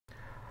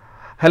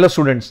Hello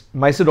students,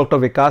 myself Dr.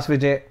 Vikas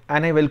Vijay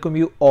and I welcome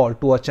you all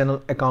to our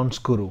channel Accounts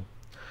Guru.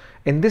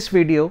 In this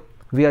video,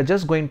 we are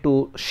just going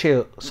to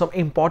share some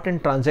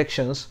important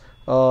transactions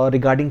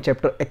regarding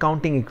chapter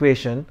Accounting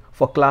Equation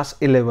for class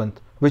 11th,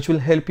 which will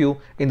help you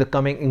in the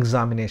coming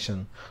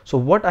examination. So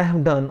what I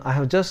have done, I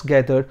have just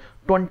gathered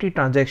 20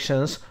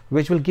 transactions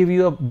which will give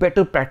you a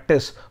better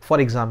practice for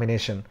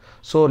examination.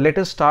 So let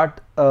us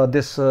start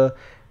this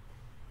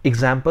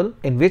example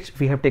in which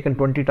we have taken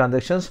 20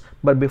 transactions.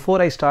 But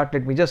before I start,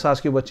 let me just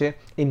ask you bache,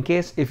 in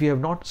case if you have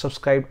not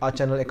subscribed our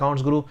channel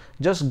Accounts Guru,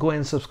 just go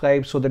and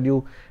subscribe so that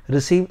you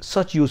receive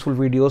such useful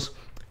videos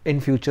in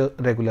future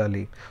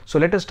regularly. So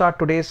let us start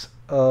today's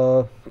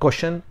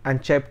question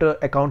and chapter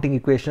Accounting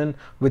Equation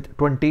with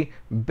 20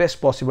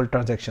 best possible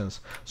transactions.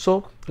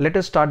 So let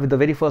us start with the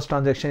very first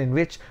transaction in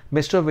which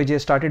Mr.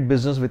 Vijay started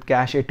business with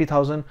cash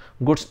 80,000,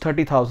 goods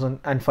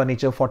 30,000 and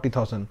furniture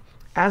 40,000.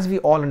 As we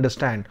all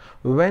understand,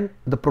 when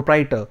the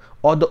proprietor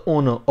or the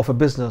owner of a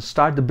business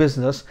start the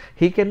business,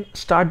 he can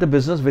start the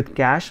business with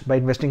cash by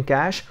investing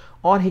cash,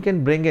 or he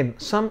can bring in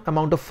some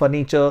amount of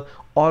furniture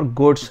or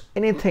goods,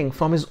 anything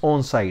from his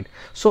own side.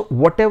 So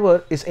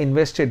whatever is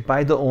invested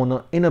by the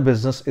owner in a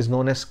business is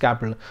known as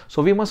capital.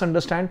 So we must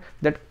understand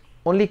that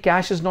only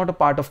cash is not a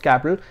part of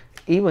capital.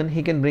 Even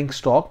he can bring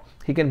stock,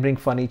 he can bring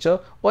furniture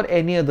or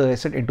any other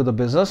asset into the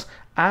business,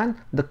 and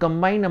the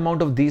combined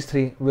amount of these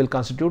three will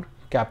constitute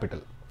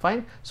capital.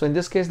 Fine. So in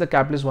this case, the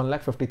capital is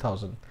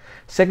 1,50,000.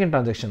 Second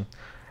transaction,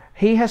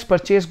 he has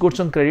purchased goods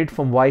on credit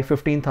from Y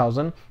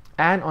 15,000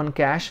 and on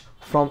cash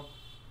from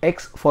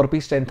X for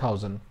rupees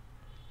 10,000.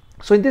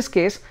 So in this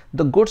case,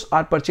 the goods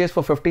are purchased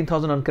for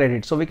 15,000 on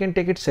credit. So we can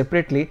take it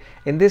separately.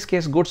 In this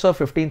case, goods are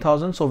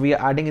 15,000. So we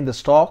are adding in the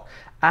stock,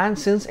 and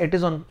since it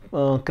is on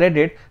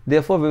credit,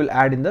 therefore we will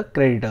add in the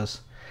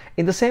creditors.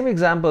 In the same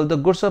example, the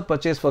goods are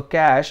purchased for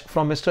cash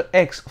from Mr.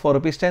 X for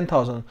rupees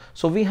 10,000.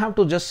 So we have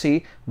to just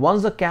see,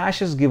 once the cash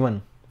is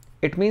given,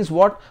 it means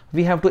what?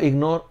 We have to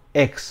ignore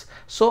X.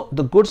 So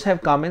the goods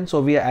have come in,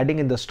 so we are adding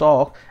in the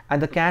stock,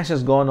 and the cash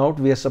has gone out,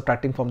 we are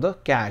subtracting from the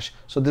cash.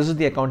 So this is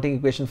the accounting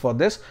equation for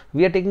this.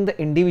 We are taking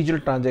the individual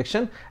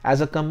transaction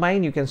as a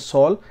combine you can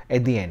solve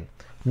at the end.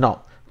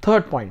 Now,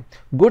 third point,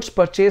 goods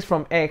purchased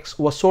from X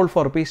was sold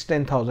for rupees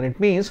 10,000. It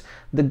means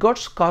the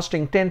goods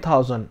costing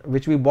 10,000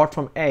 which we bought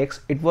from X,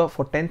 it were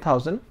for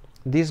 10,000.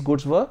 These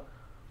goods were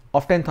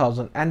of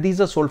 10,000 and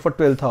these are sold for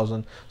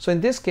 12,000. So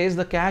in this case,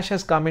 the cash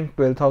has come in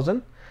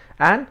 12,000,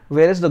 and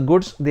whereas the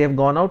goods, they have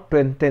gone out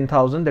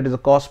 10,000, that is the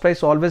cost price.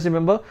 So always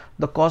remember,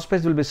 the cost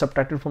price will be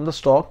subtracted from the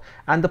stock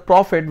and the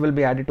profit will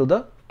be added to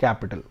the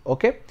capital.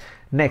 Okay.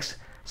 Next,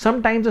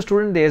 sometimes the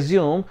student, they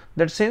assume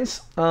that since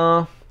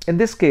in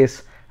this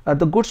case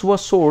the goods were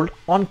sold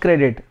on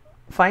credit.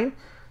 Fine.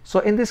 So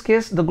in this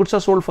case, the goods are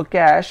sold for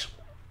cash,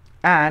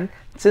 and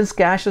since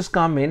cash has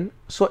come in,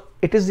 so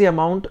it is the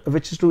amount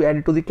which is to be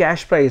added to the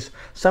cash price.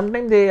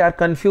 Sometimes they are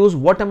confused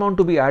what amount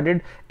to be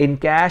added in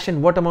cash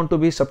and what amount to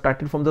be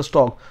subtracted from the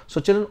stock. So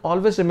children,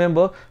 always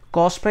remember,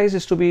 cost price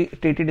is to be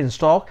treated in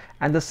stock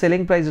and the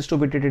selling price is to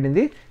be treated in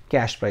the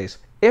cash price.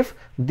 If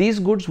these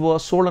goods were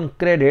sold on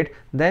credit,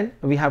 then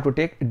we have to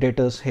take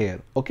debtors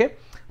here. Okay.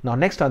 Now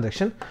next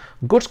transaction,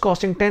 goods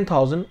costing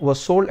 10,000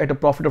 was sold at a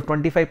profit of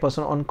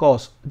 25% on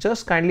cost.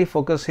 Just kindly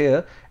focus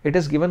here, it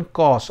is given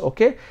cost.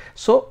 Okay.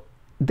 So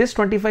this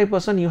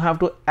 25% you have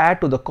to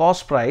add to the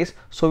cost price.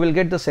 So we'll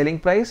get the selling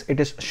price. It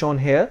is shown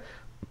here.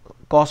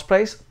 Cost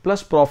price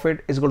plus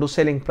profit is equal to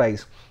selling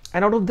price.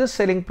 And out of this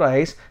selling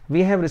price,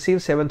 we have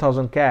received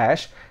 7,000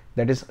 cash.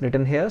 That is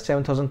written here,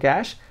 7,000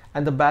 cash.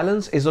 And the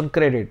balance is on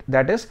credit.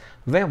 That is,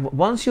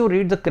 once you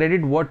read the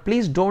credit word,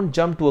 please don't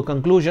jump to a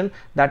conclusion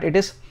that it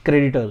is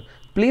creditor.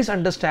 Please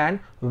understand,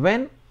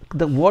 when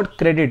the word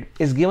credit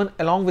is given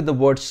along with the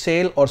word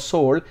sale or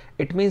sold,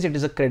 it means it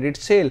is a credit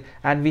sale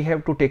and we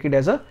have to take it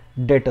as a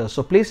debtor.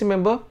 So please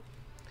remember,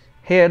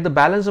 here the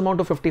balance amount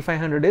of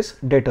 5,500 is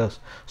debtors.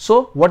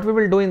 So what we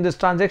will do in this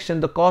transaction,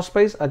 the cost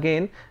price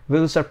again we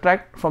will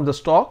subtract from the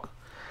stock.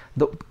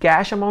 The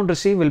cash amount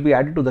received will be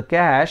added to the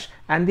cash,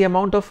 and the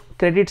amount of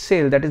credit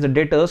sale, that is the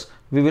debtors,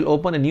 we will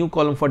open a new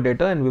column for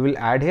debtor and we will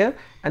add here,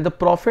 and the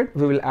profit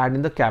we will add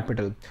in the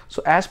capital.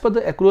 So as per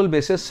the accrual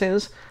basis,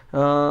 since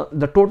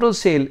the total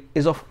sale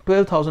is of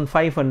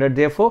 12,500,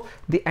 therefore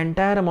the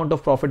entire amount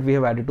of profit we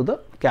have added to the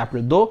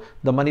capital, though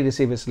the money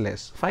received is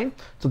less. Fine.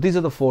 So these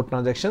are the four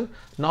transactions.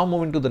 Now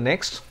moving to the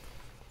next.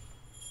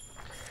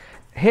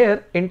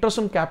 Here, interest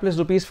on capital is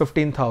rupees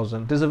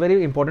 15,000. This is a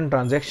very important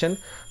transaction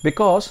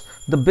because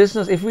the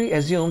business, if we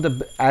assume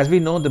that, as we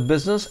know, the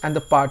business and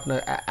the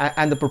partner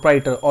and the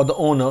proprietor or the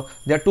owner,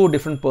 they are two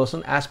different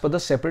persons as per the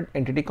separate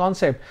entity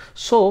concept.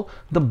 So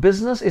the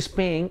business is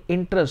paying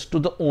interest to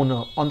the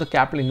owner on the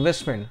capital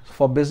investment.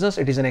 For business,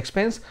 it is an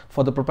expense.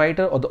 For the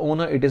proprietor or the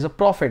owner, it is a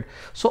profit.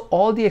 So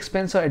all the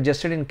expenses are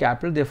adjusted in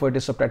capital, therefore it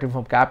is subtracted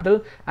from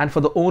capital, and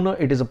for the owner,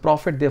 it is a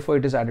profit, therefore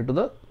it is added to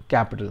the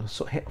capital.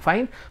 So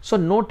fine. So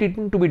no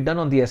treatment to be done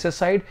on the asset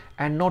side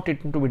and no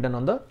treatment to be done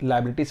on the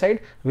liability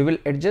side. We will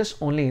adjust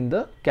only in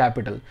the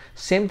capital.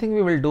 Same thing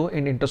we will do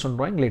in interest on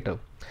drawing later.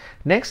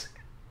 Next,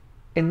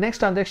 in next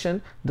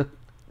transaction, the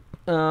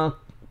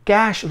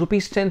cash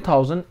rupees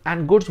 10,000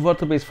 and goods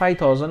worth rupees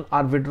 5,000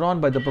 are withdrawn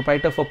by the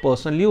proprietor for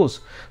personal use.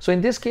 So in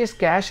this case,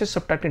 cash is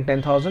subtracted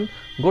 10,000,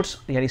 goods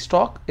yani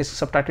stock is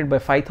subtracted by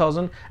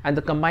 5,000, and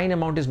the combined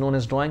amount is known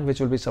as drawing, which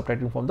will be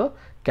subtracted from the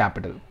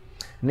capital.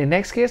 In the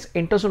next case,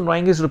 interest on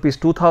drawing is rupees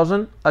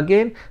 2,000.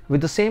 Again, with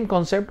the same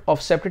concept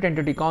of separate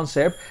entity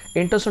concept,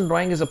 interest on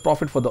drawing is a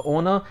profit for the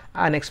owner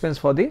and expense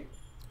for the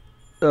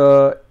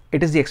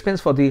it is the expense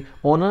for the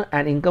owner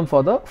and income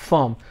for the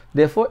firm.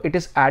 Therefore, it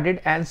is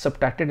added and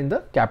subtracted in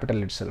the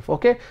capital itself.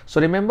 Okay. So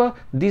remember,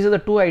 these are the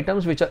two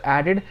items which are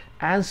added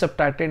and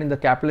subtracted in the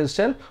capital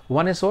itself.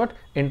 One is what?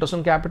 Interest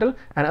on capital,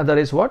 and other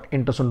is what?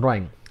 Interest on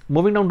drawing.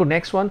 Moving down to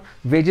next one,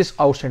 wages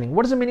outstanding.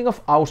 What is the meaning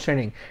of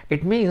outstanding?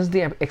 It means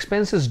the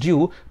expense is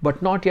due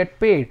but not yet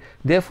paid.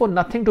 Therefore,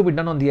 nothing to be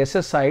done on the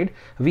SS side.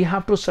 We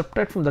have to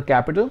subtract from the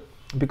capital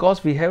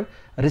because we have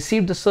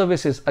received the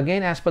services.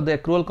 Again, as per the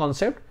accrual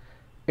concept,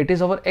 it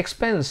is our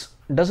expense.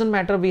 Doesn't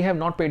matter, we have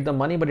not paid the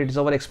money, but it is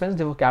our expense.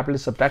 Therefore, capital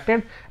is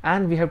subtracted,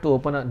 and we have to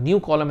open a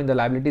new column in the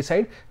liability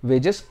side,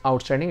 wages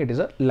outstanding. It is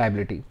a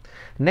liability.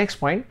 Next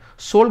point,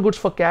 sold goods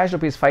for cash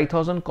rupees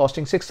 5,000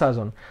 costing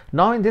 6,000.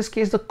 Now in this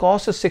case, the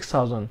cost is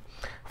 6,000.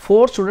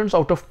 4 students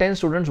out of 10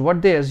 students,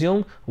 what they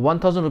assume,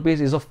 1,000 rupees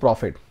is of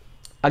profit.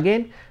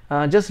 Again,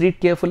 just read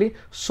carefully.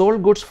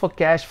 Sold goods for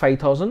cash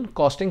 5,000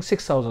 costing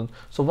 6,000.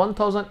 So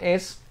 1,000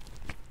 is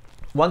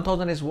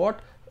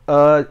what?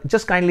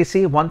 Just kindly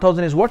see,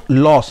 1,000 is what?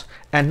 Loss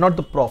and not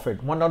the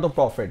profit. Not the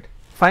profit.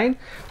 Fine.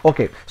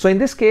 Okay. So in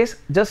this case,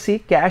 just see,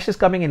 cash is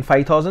coming in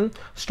 5,000.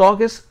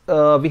 Stock is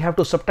we have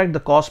to subtract the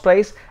cost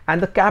price,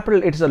 and the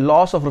capital, it is a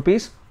loss of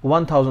rupees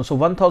 1,000. So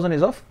 1,000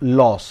 is of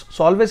loss.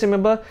 So always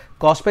remember,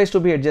 cost price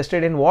to be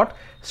adjusted in what?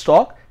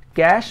 Stock.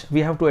 Cash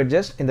we have to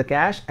adjust in the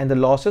cash, and the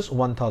loss is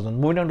 1,000.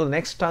 Moving on to the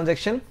next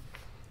transaction.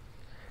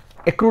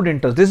 Accrued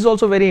interest. This is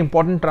also very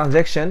important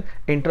transaction.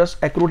 Interest,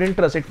 accrued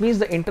interest. It means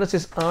the interest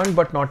is earned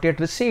but not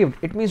yet received.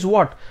 It means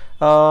what?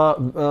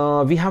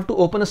 We have to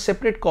open a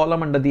separate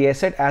column under the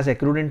asset as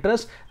accrued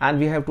interest, and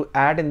we have to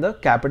add in the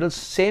capital,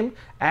 same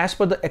as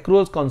per the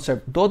accruals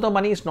concept. Though the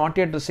money is not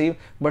yet received,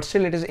 but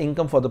still it is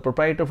income for the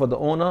proprietor, for the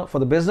owner, for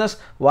the business.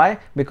 Why?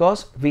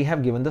 Because we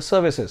have given the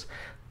services.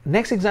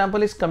 Next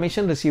example is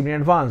commission received in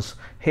advance.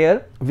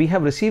 Here we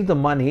have received the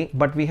money,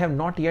 but we have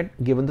not yet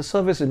given the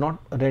services, not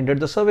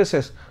rendered the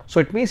services. So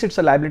it means it's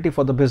a liability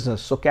for the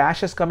business. So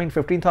cash is coming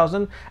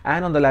 15,000,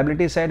 and on the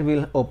liability side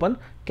we'll open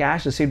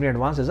cash received in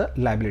advance as a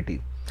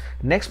liability.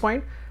 Next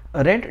point,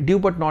 rent due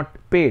but not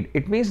paid.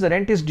 It means the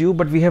rent is due,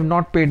 but we have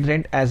not paid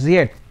rent as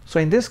yet.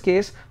 So in this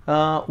case,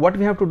 what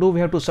we have to do,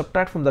 we have to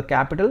subtract from the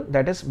capital,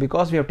 that is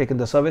because we have taken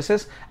the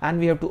services, and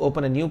we have to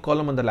open a new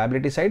column on the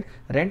liability side,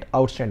 rent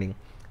outstanding.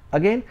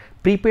 Again,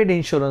 prepaid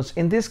insurance.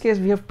 In this case,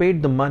 we have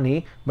paid the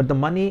money, but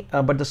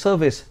the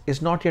service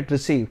is not yet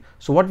received.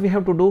 So what we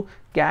have to do,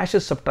 cash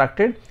is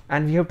subtracted,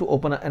 and we have to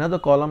open another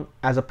column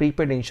as a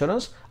prepaid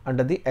insurance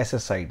under the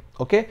SS side.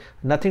 Okay,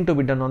 nothing to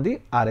be done on the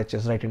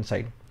RHS right hand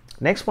side.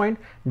 Next point,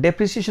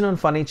 depreciation on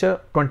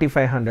furniture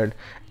 2,500.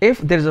 If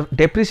there is a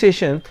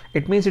depreciation,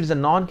 it means it is a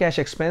non-cash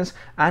expense,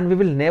 and we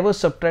will never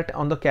subtract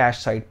on the cash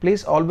side.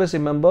 Please always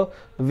remember,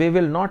 we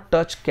will not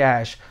touch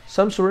cash.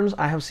 Some students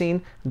I have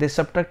seen, they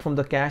subtract from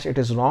the cash. It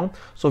is wrong.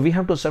 So we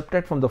have to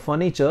subtract from the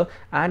furniture,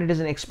 and it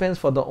is an expense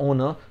for the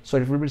owner, so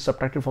it will be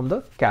subtracted from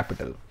the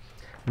capital.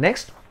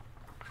 Next,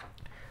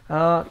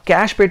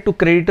 cash paid to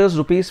creditors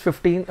rupees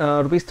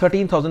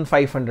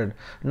 13,500.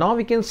 Now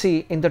we can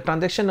see in the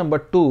transaction number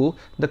 2,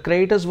 the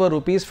creditors were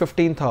rupees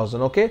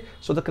 15,000. Okay,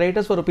 so the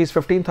creditors were rupees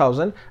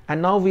 15,000,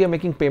 and now we are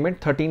making payment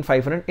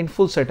 13,500 in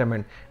full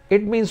settlement.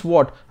 It means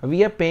what?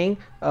 We are paying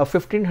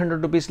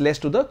 1,500 rupees less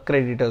to the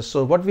creditors.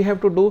 So what we have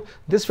to do,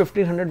 this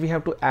 1,500 we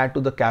have to add to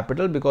the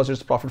capital because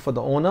it's profit for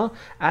the owner,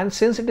 and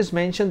since it is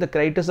mentioned the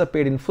creditors are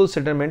paid in full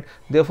settlement,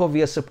 therefore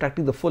we are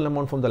subtracting the full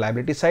amount from the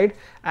liability side,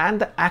 and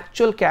the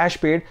actual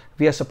cash paid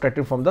we are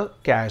subtracting from the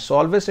cash. So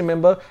always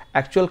remember,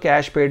 actual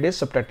cash paid is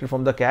subtracted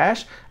from the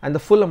cash, and the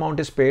full amount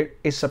is paid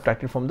is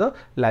subtracted from the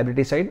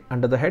liability side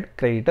under the head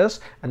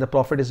creditors, and the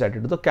profit is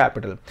added to the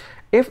capital.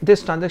 If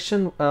this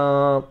transaction,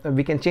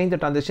 we can change the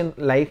transaction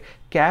like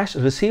cash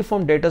received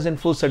from debtors in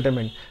full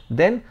settlement,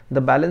 then the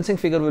balancing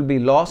figure will be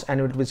loss,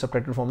 and it will be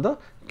subtracted from the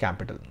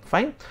capital.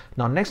 Fine.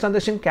 Now next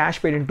transaction,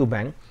 cash paid into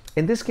bank.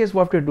 In this case,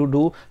 what we have to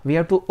do, we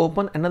have to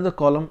open another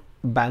column,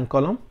 bank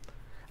column,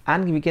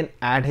 and we can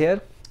add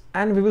here,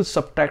 and we will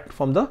subtract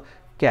from the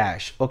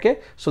cash. Okay,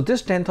 so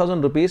this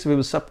 10,000 rupees we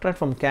will subtract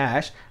from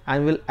cash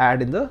and will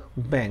add in the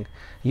bank.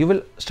 You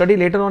will study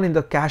later on in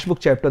the cash book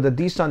chapter that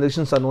these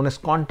transactions are known as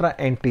contra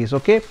entries.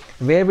 Okay,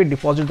 where we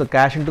deposit the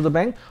cash into the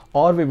bank,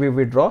 or we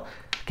withdraw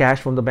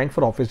cash from the bank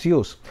for office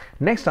use.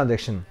 Next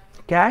transaction,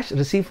 cash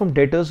received from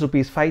debtors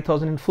rupees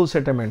 5,000 in full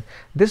settlement.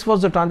 This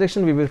was the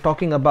transaction we were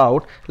talking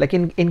about. Like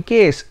in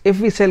case if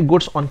we sell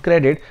goods on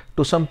credit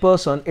to some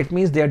person, it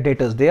means they are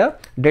debtors. They are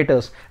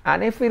debtors,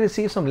 and if we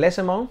receive some less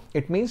amount,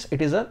 it means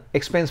it is an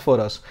expense for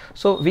us.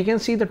 So we can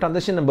see the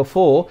transaction number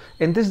 4.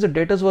 In this, the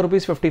debtors were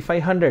rupees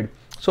 5,500.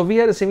 So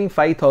we are receiving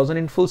 5,000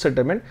 in full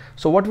settlement.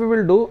 So what we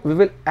will do, we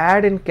will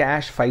add in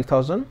cash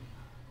 5,000.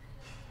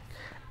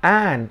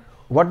 And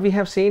what we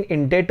have seen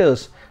in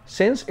debtors,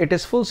 since it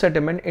is full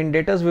settlement, in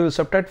debtors we will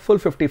subtract full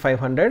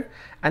 5500,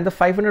 and the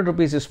 500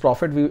 rupees is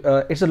profit.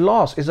 It's a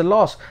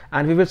loss,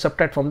 and we will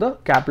subtract from the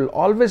capital.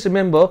 Always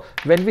remember,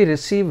 when we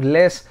receive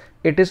less,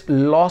 it is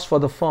loss for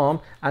the firm,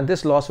 and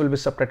this loss will be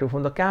subtracted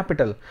from the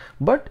capital.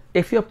 But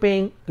if you're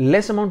paying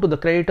less amount to the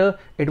creditor,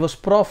 it was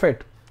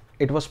profit,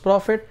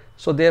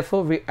 so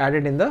therefore we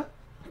added in the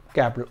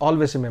capital.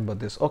 Always remember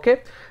this.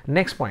 Okay,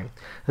 next point,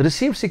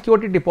 receive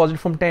security deposit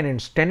from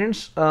tenants.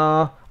 Tenants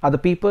are the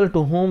people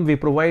to whom we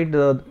provide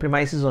the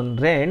premises on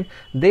rent.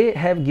 They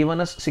have given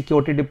us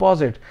security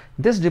deposit.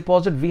 This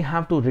deposit we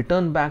have to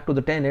return back to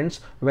the tenants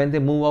when they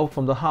move out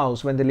from the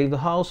house. When they leave the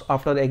house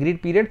after the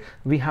agreed period,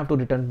 we have to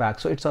return back,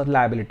 so it's a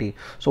liability.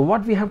 So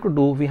what we have to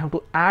do, we have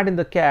to add in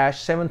the cash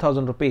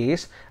 7,000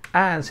 rupees,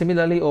 and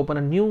similarly open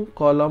a new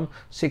column,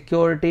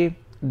 security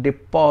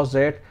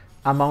deposit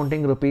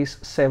amounting rupees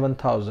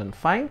 7,000.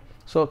 Fine.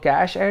 So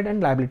cash add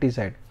and liabilities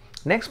add.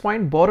 Next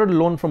point, borrowed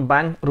loan from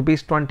bank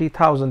rupees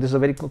 20,000. This is a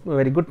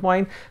very good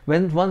point.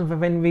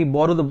 When we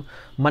borrow the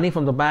money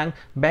from the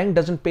bank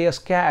doesn't pay us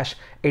cash,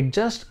 it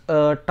just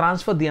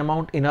transfer the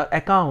amount in our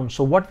account.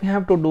 So what we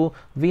have to do,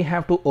 we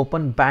have to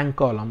open bank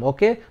column.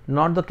 Okay,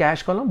 not the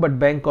cash column but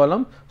bank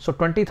column. So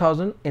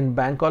 20,000 in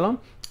bank column,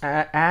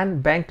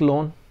 and bank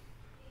loan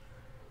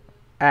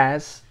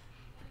as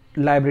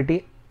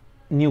liability,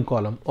 new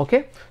column.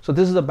 Okay, so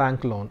this is the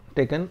bank loan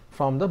taken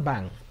from the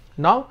bank.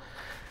 Now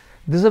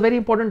this is a very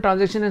important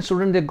transaction, and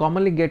students, they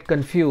commonly get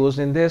confused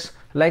in this.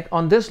 Like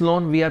on this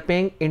loan we are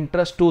paying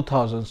interest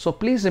 2,000. So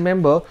please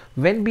remember,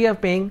 when we are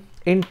paying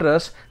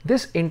interest,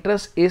 this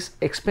interest is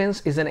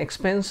an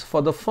expense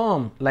for the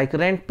firm, like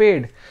rent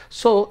paid.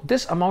 So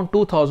this amount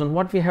 2,000,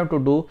 what we have to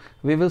do,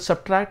 we will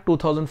subtract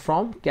 2,000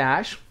 from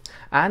cash,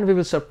 and we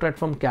will subtract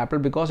from capital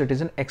because it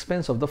is an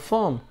expense of the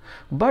firm.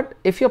 But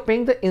if you're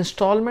paying the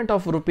installment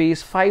of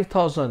rupees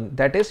 5,000,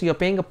 that is, you're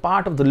paying a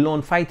part of the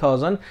loan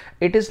 5,000,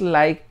 it is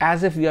like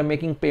as if you are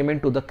making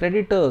payment to the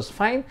creditors.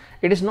 Fine,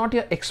 it is not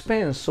your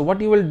expense. So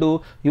what you will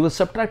do, you will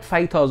subtract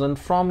 5,000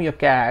 from your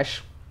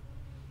cash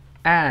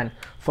and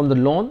from the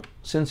loan,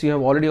 since you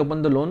have already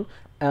opened the loan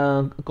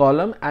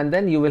column, and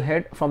then you will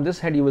head from this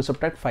head, you will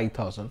subtract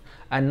 5,000,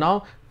 and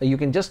now you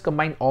can just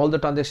combine all the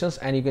transactions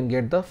and you can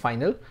get the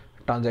final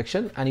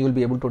transaction, and you will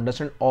be able to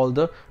understand all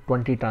the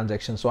 20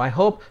 transactions. So I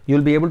hope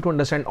you'll be able to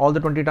understand all the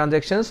 20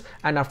 transactions,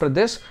 and after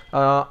this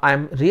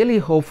I'm really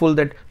hopeful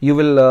that you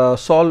will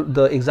solve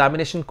the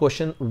examination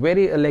question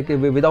very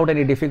without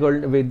any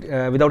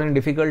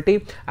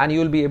difficulty, and you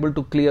will be able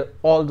to clear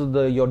all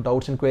your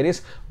doubts and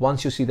queries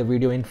once you see the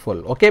video in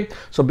full. Okay,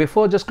 so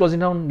before just closing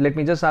down, let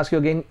me just ask you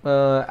again,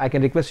 I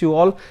can request you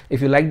all,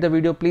 if you like the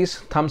video, please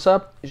thumbs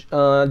up,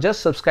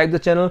 just subscribe the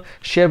channel,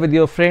 share with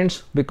your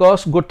friends,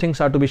 because good things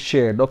are to be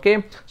shared. Okay,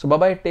 so bye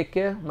bye, take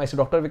care.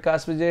 Myself Dr.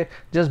 Vikas Vijay,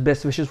 just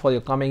best wishes for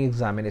your coming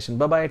examination.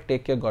 Bye bye,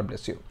 take care, God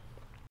bless you.